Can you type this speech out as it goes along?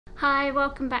Hi,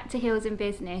 welcome back to Heels in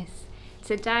Business.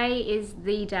 Today is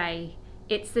the day.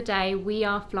 It's the day we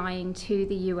are flying to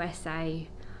the USA.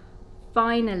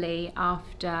 Finally,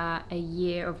 after a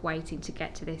year of waiting to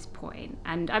get to this point.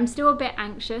 And I'm still a bit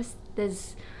anxious.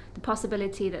 There's the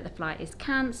possibility that the flight is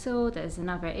cancelled, there's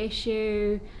another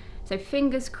issue. So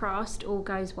fingers crossed all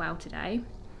goes well today.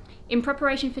 In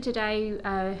preparation for today,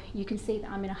 you can see that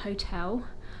I'm in a hotel.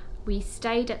 We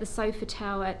stayed at the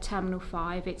Sofitel at Terminal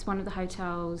 5. It's one of the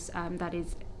hotels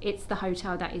it's the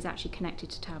hotel that is actually connected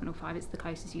to Terminal 5. It's the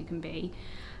closest you can be.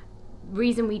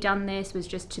 Reason we done this was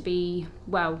just to be,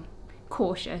 well,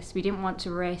 cautious. We didn't want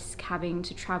to risk having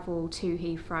to travel to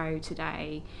Heathrow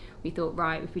today. We thought,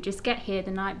 right, if we just get here the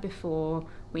night before,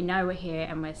 we know we're here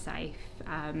and we're safe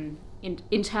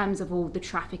in terms of all the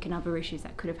traffic and other issues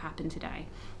that could have happened today.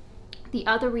 The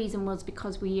other reason was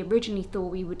because we originally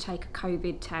thought we would take a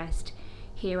COVID test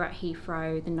here at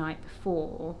Heathrow the night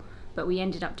before, but we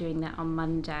ended up doing that on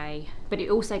Monday. But it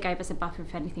also gave us a buffer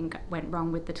if anything went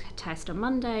wrong with the test on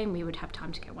Monday, and we would have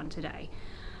time to get one today.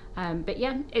 But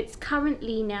yeah, it's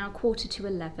currently now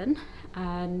 11:15,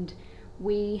 and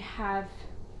we have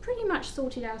pretty much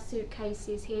sorted our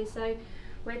suitcases here. So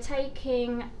we're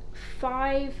taking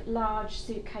 5 large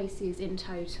suitcases in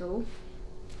total.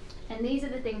 And these are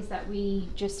the things that we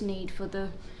just need for the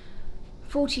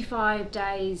 45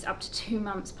 days, up to 2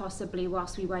 months possibly,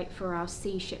 whilst we wait for our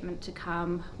sea shipment to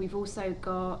come. We've also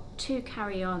got 2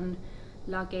 carry-on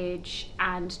luggage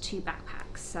and 2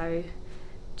 backpacks. So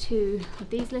 2 of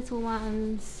these little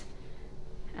ones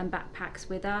and backpacks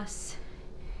with us.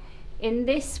 In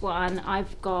this one,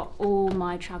 I've got all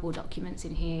my travel documents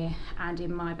in here, and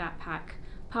in my backpack,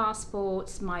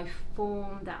 passports, my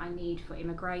form that I need for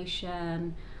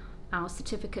immigration, our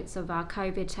certificates of our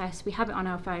COVID test. We have it on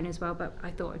our phone as well, but I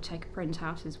thought I'd take a print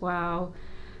out as well.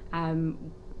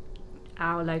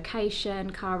 Our location,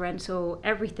 car rental,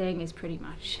 everything is pretty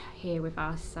much here with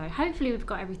us. So hopefully we've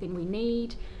got everything we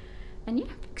need. And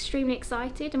yeah, extremely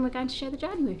excited, and we're going to share the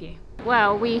journey with you.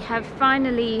 Well, we have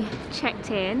finally checked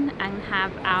in and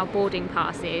have our boarding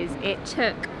passes. It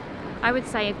took, I would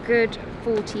say, a good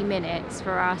 40 minutes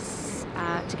for us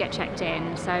to get checked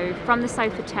in. So from the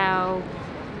Sofitel,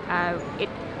 it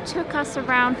took us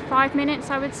around 5 minutes,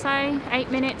 I would say,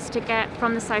 8 minutes to get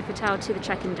from the Sofitel to the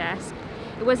check-in desk.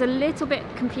 It was a little bit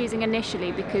confusing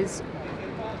initially because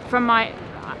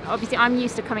obviously I'm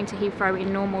used to coming to Heathrow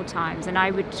in normal times, and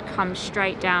I would come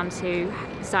straight down to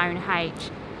Zone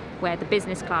H where the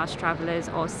business class travellers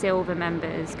or silver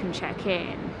members can check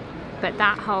in. But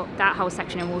that whole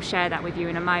section, and we'll share that with you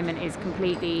in a moment, is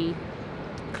completely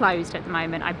closed at the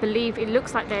moment. I believe it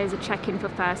looks like there's a check-in for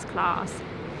first class.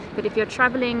 But if you're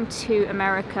travelling to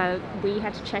America, we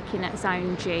had to check in at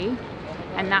Zone G,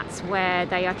 and that's where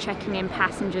they are checking in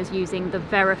passengers using the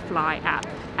Verifly app.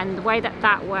 And the way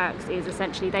that works is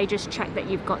essentially they just check that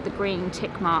you've got the green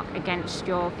tick mark against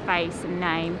your face and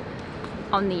name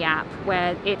on the app,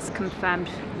 where it's confirmed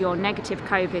your negative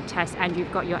COVID test and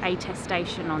you've got your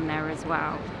attestation on there as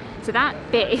well. So that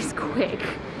bit is quick,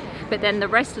 but then the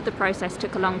rest of the process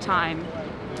took a long time.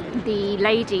 The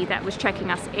lady that was checking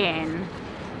us in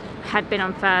had been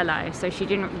on furlough, so she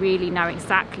didn't really know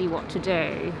exactly what to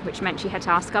do, which meant she had to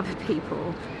ask other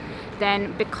people.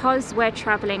 Then, because we're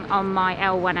travelling on my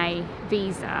L1A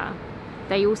visa,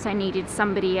 they also needed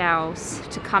somebody else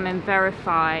to come and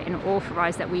verify and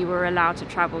authorise that we were allowed to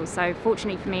travel. So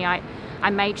fortunately for me, I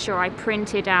made sure I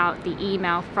printed out the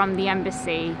email from the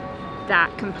embassy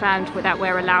that confirmed that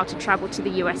we're allowed to travel to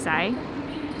the USA,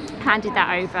 handed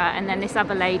that over, and then this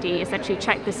other lady essentially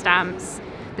checked the stamps,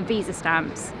 the visa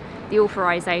stamps, the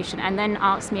authorization, and then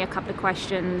asked me a couple of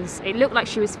questions. It looked like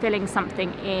she was filling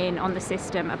something in on the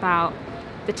system about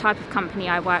the type of company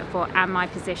I work for and my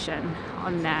position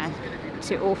on there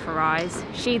to authorize.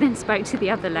 She then spoke to the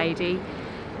other lady,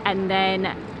 and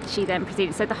then she then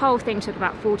proceeded. So the whole thing took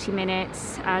about 40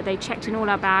 minutes. They checked in all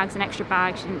our bags, an extra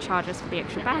bag. She didn't charge us for the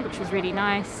extra bag, which was really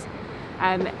nice.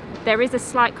 There is a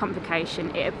slight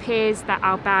complication. It appears that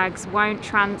our bags won't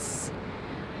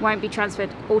be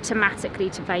transferred automatically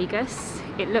to Vegas.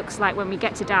 It looks like when we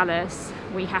get to Dallas,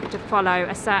 we have to follow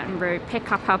a certain route,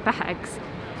 pick up our bags,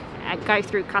 go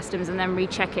through customs, and then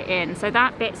recheck it in. So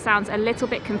that bit sounds a little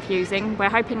bit confusing. We're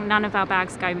hoping none of our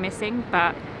bags go missing,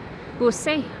 but we'll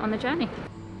see on the journey.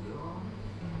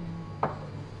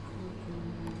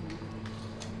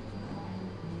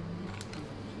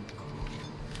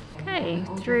 Okay,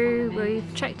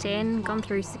 we've checked in, gone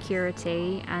through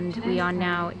security, and we are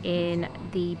now in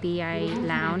the BA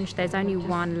lounge. There's only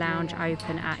one lounge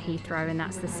open at Heathrow, and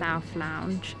that's the South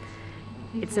Lounge.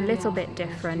 It's a little bit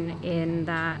different in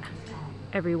that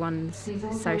everyone's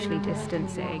socially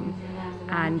distancing,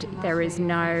 and there is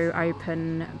no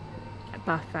open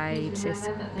buffet to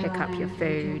pick up your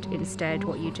food. Instead,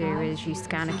 what you do is you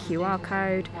scan a QR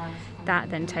code that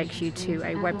then takes you to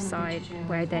a website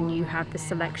where then you have the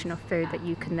selection of food that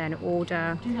you can then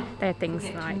order. There are things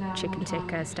like chicken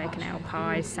tikka, steak and ale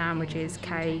pies, sandwiches,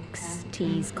 cakes,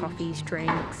 teas, coffees,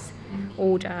 drinks.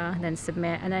 Order, then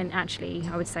submit, and then actually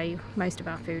I would say most of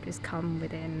our food has come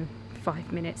within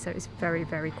 5 minutes, so it's very,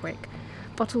 very quick.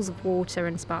 Bottles of water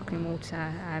and sparkling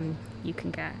water you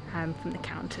can get from the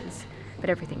counters, but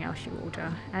everything else you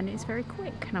order, and it's very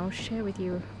quick, and I'll share with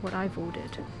you what I've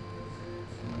ordered.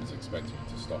 I was expecting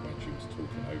you to stop when she was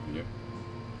talking over you.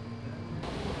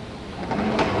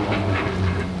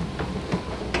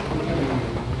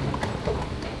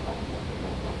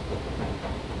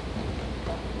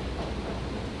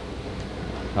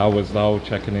 How was the whole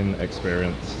checking in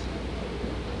experience?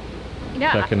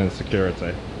 Checking in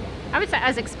security? I would say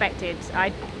as expected.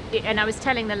 I was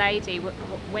telling the lady,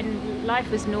 when life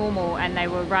was normal and they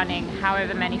were running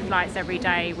however many flights every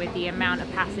day with the amount of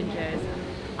passengers,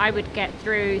 I would get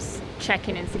through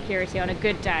check-in and security on a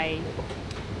good day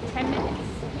 10 minutes.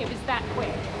 It was that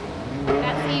quick.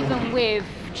 That's even with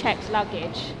checked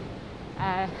luggage.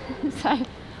 So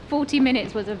 40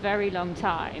 minutes was a very long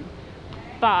time.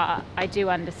 But I do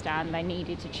understand they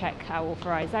needed to check our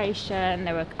authorization.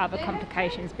 There were other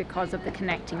complications because of the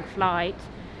connecting flight.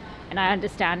 And I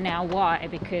understand now why,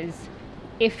 because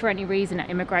if for any reason at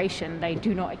immigration they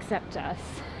do not accept us,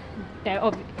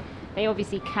 they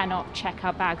obviously cannot check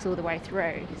our bags all the way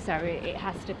through. So it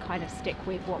has to kind of stick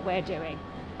with what we're doing.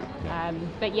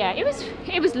 But yeah, it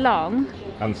was long.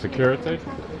 And security?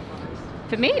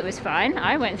 For me it was fine,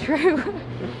 I went through.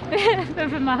 But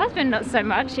for my husband not so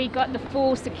much. He got the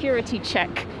full security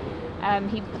check.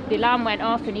 The alarm went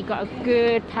off and he got a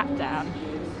good pat down.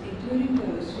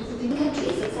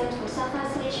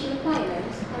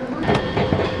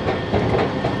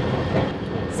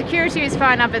 Security was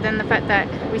fine, other than the fact that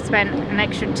we spent an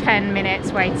extra 10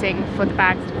 minutes waiting for the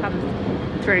bags to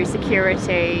come through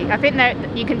security. I think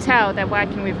that you can tell they're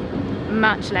working with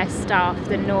much less staff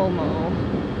than normal.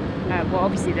 Well,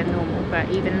 obviously they're normal, but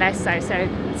even less so. So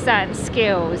certain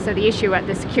skills. So the issue at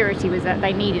the security was that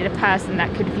they needed a person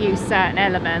that could view certain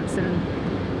elements,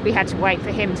 and we had to wait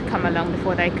for him to come along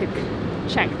before they could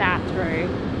check that through.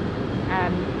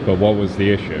 But what was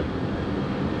the issue?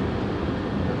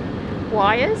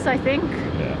 Wires, I think.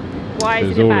 Yeah.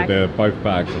 Wires. Both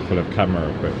bags are full of camera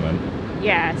equipment.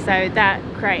 Yeah, so that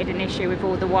created an issue with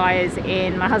all the wires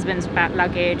in my husband's back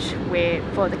luggage,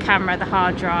 for the camera, the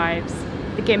hard drives,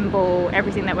 the gimbal,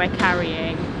 everything that we're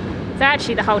carrying. So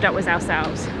actually the hold up was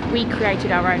ourselves. We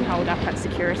created our own hold up at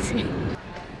security.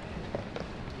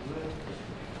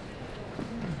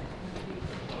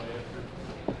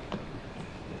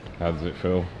 How does it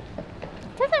feel?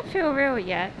 Doesn't feel real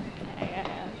yet.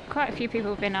 Quite a few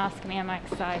people have been asking me, am I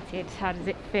excited? How does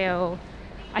it feel?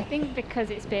 I think because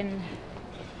it's been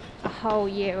a whole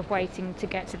year of waiting to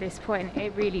get to this point,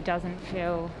 it really doesn't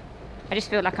feel, I just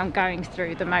feel like I'm going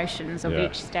through the motions of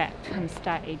each step and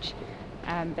stage,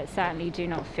 but certainly do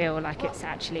not feel like it's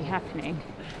actually happening.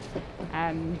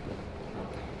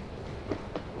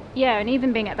 Yeah, and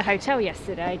even being at the hotel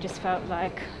yesterday just felt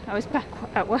like I was back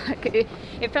at work.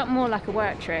 It felt more like a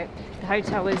work trip. The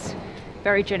hotel was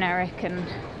very generic and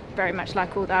very much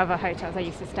like all the other hotels I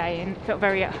used to stay in. It felt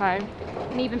very at home,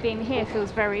 and even being here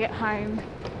feels very at home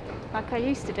like I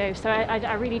used to do. So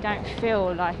I really don't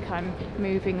feel like I'm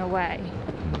moving away.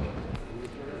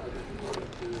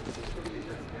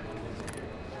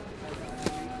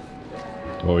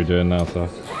 What are we doing now, sir?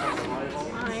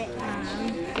 I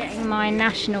am getting my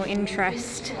national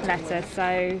interest letter.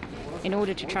 So in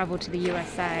order to travel to the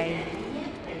USA,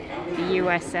 the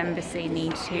US Embassy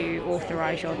need to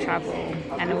authorise your travel,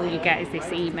 and all you get is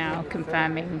this email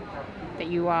confirming that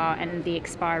you are, and the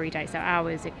expiry date. So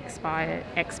ours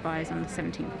expires on the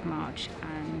 17th of March,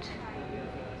 and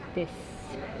this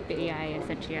BA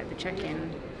essentially at the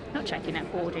check-in, not checking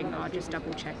at boarding, are just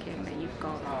double checking that you've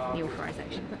got the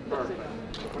authorisation.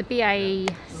 The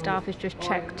BA staff has just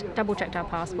double checked our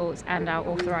passports and our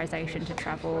authorisation to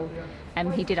travel.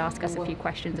 He did ask us a few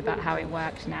questions about how it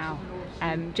worked now.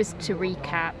 Just to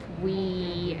recap,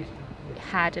 we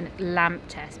had a LAMP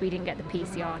test. We didn't get the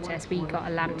PCR test, we got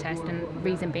a LAMP test, and the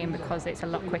reason being because it's a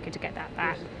lot quicker to get that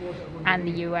back, and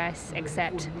the US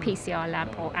accept PCR,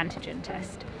 LAMP or antigen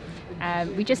test.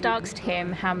 We just asked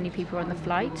him how many people are on the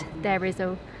flight. There is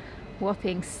a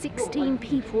whopping 16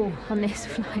 people on this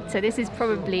flight, so this is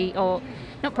probably, or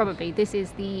not probably, this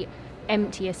is the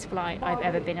emptiest flight I've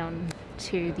ever been on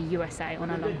to the USA on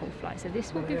a long-haul flight. So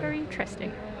this will be very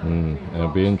interesting. It'll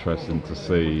be interesting to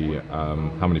see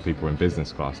how many people in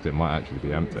business class. It might actually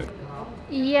be empty.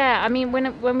 Yeah, I mean,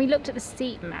 when we looked at the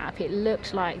seat map, it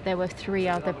looked like there were 3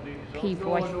 other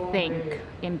people, I think,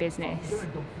 in business,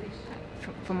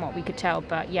 from what we could tell.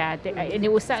 But yeah, and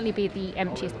it will certainly be the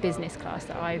emptiest business class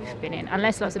that I've been in,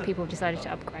 unless lots of people have decided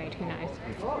to upgrade. Who knows?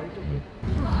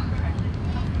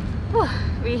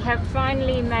 We have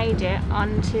finally made it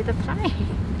onto the plane.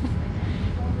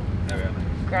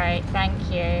 Great, thank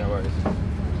you. No worries.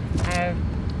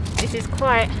 This is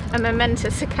quite a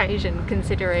momentous occasion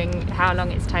considering how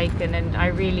long it's taken, and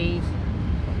I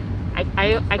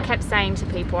kept saying to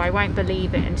people I won't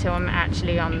believe it until I'm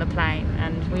actually on the plane,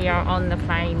 and we are on the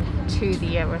plane to the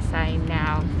USA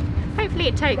now. Hopefully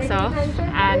it takes off,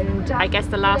 and I guess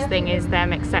the last thing is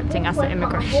them accepting us at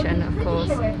immigration, of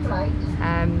course.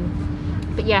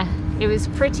 But yeah, it was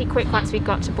pretty quick once we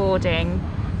got to boarding.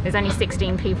 There's only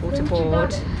 16 people to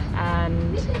board,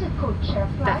 and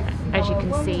as you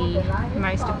can see,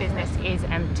 most of business is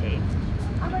empty.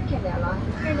 American Airlines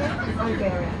is connected to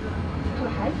Bulgaria. To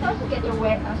help us get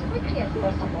away as quickly as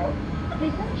possible,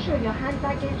 please ensure your hand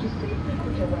baggage is safely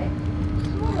put away.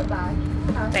 Smaller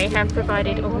bags. They have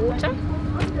provided a water.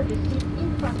 Under the seat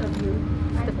in front of you.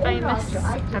 The famous.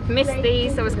 I've missed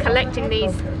these. I was collecting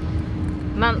these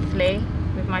monthly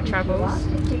with my travels.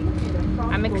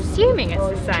 I'm assuming it's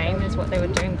the same as what they were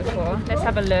doing before. Let's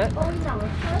have a look.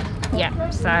 Yeah,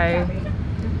 so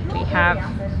we have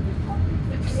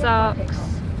socks,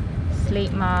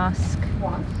 sleep mask,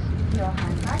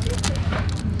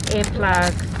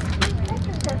 earplugs,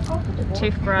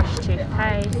 toothbrush,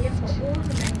 toothpaste,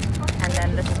 and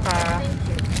then the spa.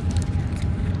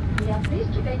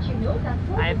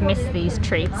 I've missed these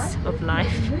treats of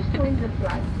life.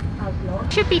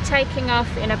 Should be taking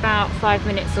off in about 5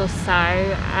 minutes or so,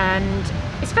 and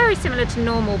it's very similar to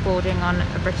normal boarding on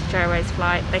a British Airways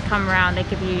flight. They come around, they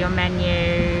give you your menu,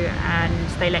 and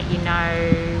they let you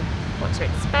know what to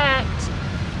expect.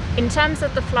 In terms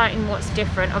of the flight and what's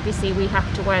different, obviously we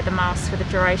have to wear the mask for the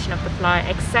duration of the flight,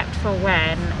 except for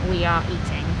when we are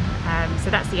eating. So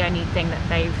that's the only thing that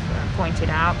they've pointed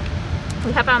out.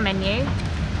 We have our menu.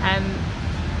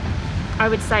 I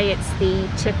would say it's the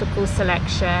typical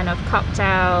selection of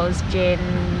cocktails,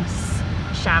 gins,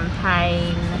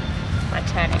 champagne. If I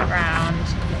turn it around,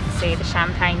 you can see the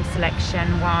champagne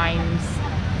selection, wines.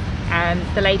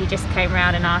 The lady just came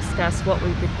around and asked us what we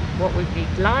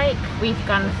would like. We've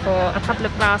gone for a couple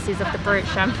of glasses of the brut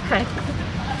champagne.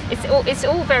 It's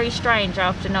all very strange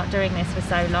after not doing this for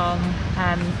so long,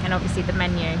 and obviously the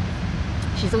menu.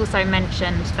 She's also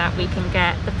mentioned that we can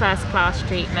get the first class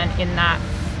treatment in that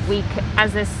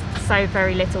as there's so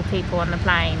very little people on the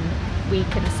plane, we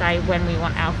can say when we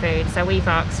want our food. So we've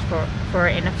asked for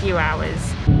it in a few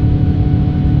hours.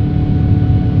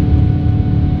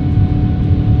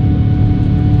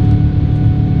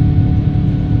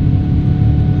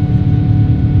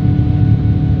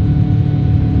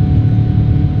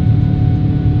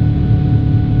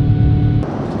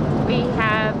 We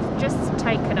have just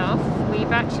taken off.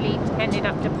 We've actually ended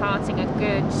up departing a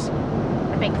good,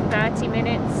 I think, 30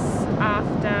 minutes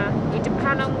after.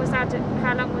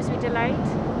 How long was we delayed?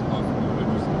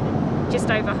 Just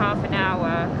over half an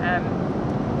hour.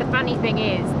 The funny thing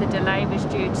is, the delay was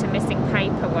due to missing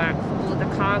paperwork for all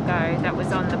the cargo that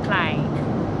was on the plane,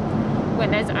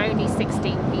 when there's only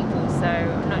 16 people. So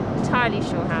I'm not entirely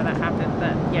sure how that happened,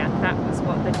 but yeah, that was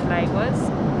what the delay was.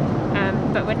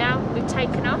 But we've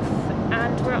taken off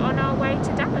and we're on our way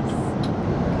to Dallas.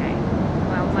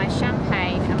 Well, my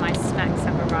champagne and my snacks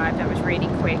have arrived. That was really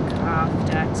quick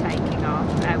after taking off.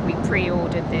 We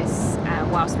pre-ordered this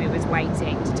whilst we was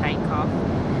waiting to take off.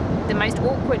 The most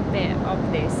awkward bit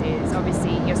of this is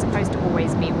obviously you're supposed to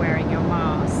always be wearing your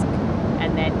mask,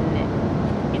 and then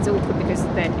it's awkward because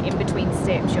then in between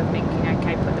sips you're thinking,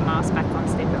 okay, put the mask back on,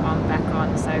 slip it on, back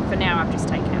on. So for now I've just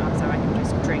taken it off so I can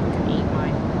just drink and eat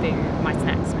my food, my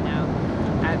snacks for now.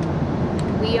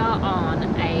 We are on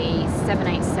a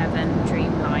 787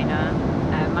 Dreamliner.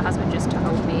 My husband just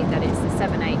told me that it's the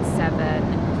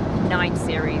 787 9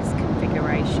 series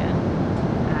configuration.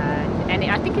 And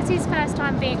I think it's his first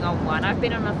time being on one. I've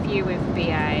been on a few with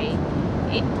BA.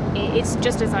 It's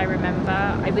just as I remember.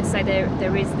 I would say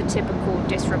there is the typical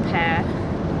disrepair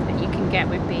that you can get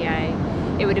with BA.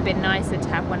 It would have been nicer to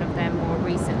have one of them more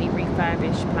recently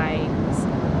refurbished planes.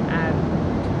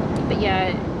 But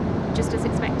yeah, just as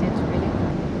expected, really.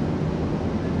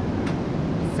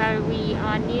 So we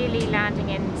are nearly landing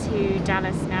into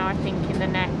Dallas now. I think in the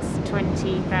next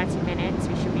 20-30 minutes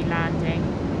we should be landing.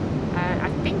 I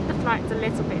think the flight's a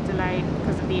little bit delayed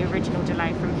because of the original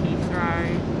delay from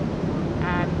Heathrow.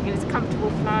 It was a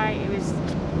comfortable flight, it was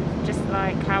just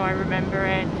like how I remember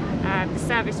it. The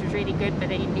service was really good, but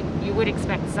you would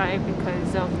expect so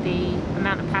because of the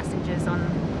amount of passengers on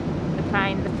the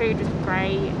plane. The food was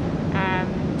great.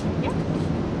 Yeah,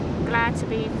 glad to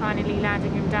be finally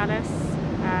landing in Dallas,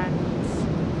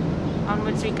 and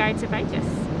onwards we go to Vegas.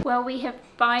 Well, we have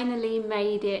finally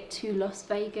made it to Las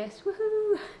Vegas.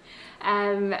 Woohoo!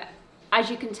 As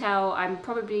you can tell, I'm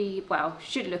probably, well,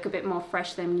 should look a bit more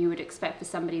fresh than you would expect for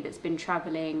somebody that's been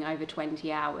traveling over 20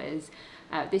 hours.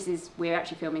 We're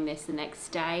actually filming this the next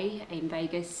day in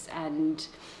Vegas, and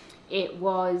it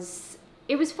was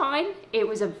fine. It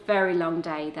was a very long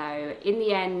day though. In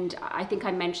the end, I think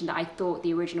I mentioned that I thought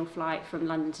the original flight from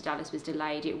London to Dallas was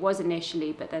delayed. It was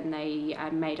initially, but then they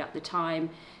made up the time.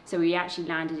 So we actually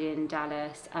landed in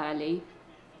Dallas early.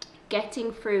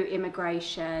 Getting through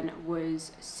immigration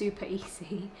was super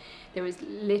easy. There was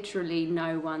literally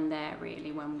no one there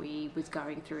really when we was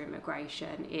going through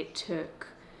immigration.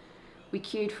 We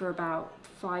queued for about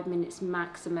 5 minutes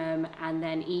maximum, and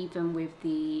then even with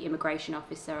the immigration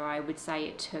officer, I would say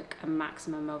it took a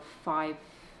maximum of 5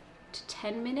 to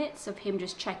 10 minutes of him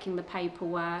just checking the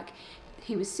paperwork.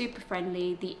 He was super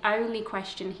friendly. The only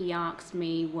question he asked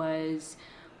me was,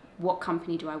 what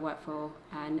company do I work for?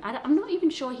 And I'm not even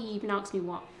sure he even asked me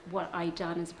what I'd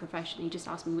done as a profession. He just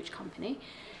asked me which company,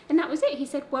 and that was it. He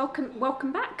said,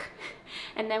 welcome back.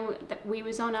 And then we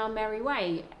was on our merry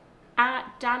way.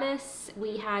 At Dallas,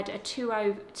 we had a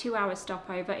 2-hour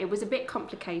stopover. It was a bit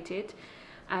complicated.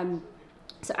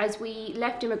 So as we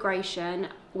left immigration,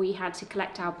 we had to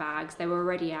collect our bags. They were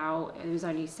already out. There was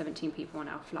only 17 people on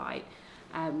our flight.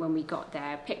 When we got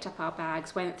there, picked up our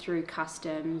bags, went through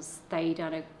customs. They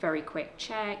done a very quick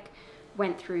check,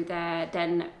 went through there.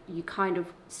 Then you kind of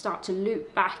start to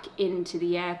loop back into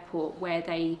the airport where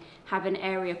they have an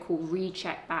area called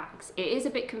recheck bags. It is a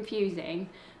bit confusing,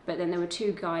 but then there were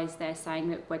 2 guys there saying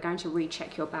that we're going to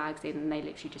recheck your bags in, and they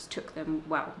literally just took them.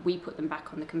 Well, we put them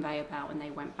back on the conveyor belt and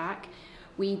they went back.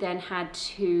 We then had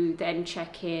to then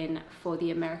check in for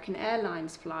the American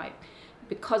Airlines flight.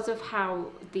 Because of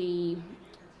how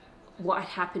what had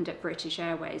happened at British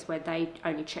Airways, where they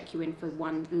only check you in for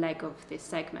one leg of this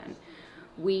segment,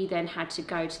 we then had to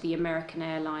go to the American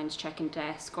Airlines check-in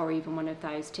desk, or even one of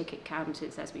those ticket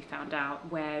counters, as we found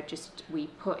out, where just we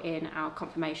put in our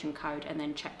confirmation code and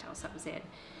then checked ourselves in.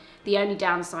 The only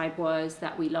downside was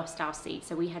that we lost our seats,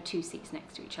 so we had 2 seats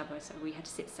next to each other, so we had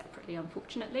to sit separately,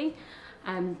 unfortunately.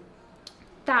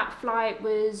 That flight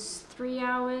was 3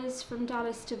 hours from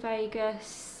Dallas to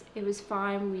Vegas. It was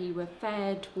fine. We were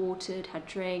fed, watered, had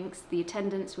drinks. The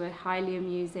attendants were highly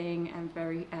amusing and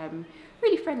very,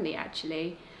 really friendly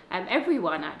actually.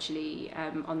 Everyone actually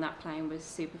on that plane was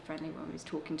super friendly when we was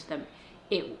talking to them.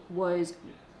 It was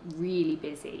really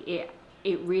busy.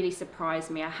 It really surprised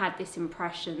me. I had this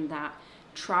impression that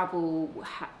travel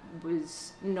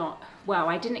was not, well,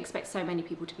 I didn't expect so many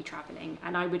people to be traveling,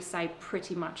 and I would say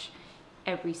pretty much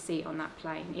every seat on that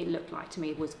plane, it looked like to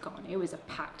me, was gone. It was a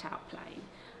packed out plane.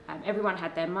 Everyone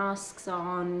had their masks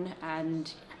on,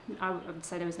 and I would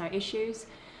say there was no issues.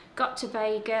 Got to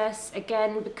Vegas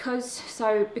again, because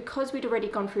we'd already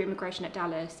gone through immigration at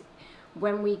Dallas.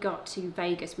 When we got to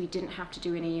Vegas, we didn't have to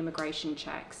do any immigration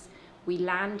checks. We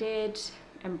landed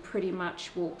and pretty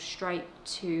much walked straight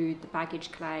to the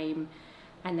baggage claim,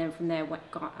 and then from there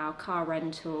got our car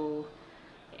rental,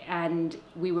 and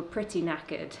we were pretty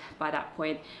knackered by that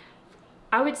point.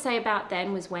 I would say about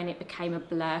then was when it became a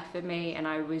blur for me, and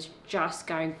I was just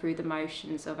going through the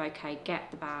motions of, okay,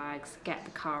 get the bags, get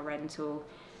the car rental,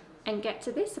 and get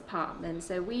to this apartment.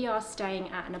 So we are staying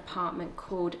at an apartment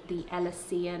called the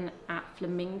Elysian at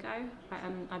Flamingo,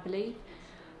 I believe.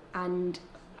 And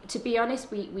to be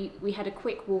honest, we had a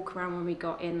quick walk around when we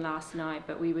got in last night,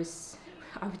 but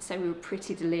I would say we were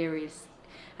pretty delirious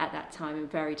at that time and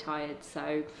very tired.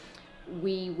 So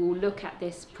we will look at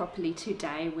this properly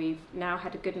today. We've now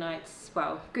had a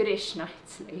goodish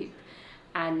night's sleep,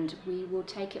 and we will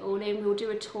take it all in. We'll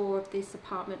do a tour of this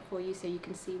apartment for you so you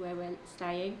can see where we're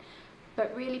staying.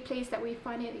 But really pleased that we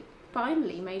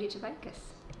finally made it to Vegas.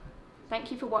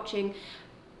 Thank you for watching.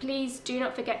 Please do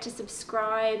not forget to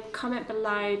subscribe, comment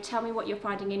below, tell me what you're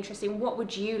finding interesting. What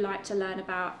would you like to learn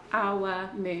about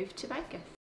our move to Vegas?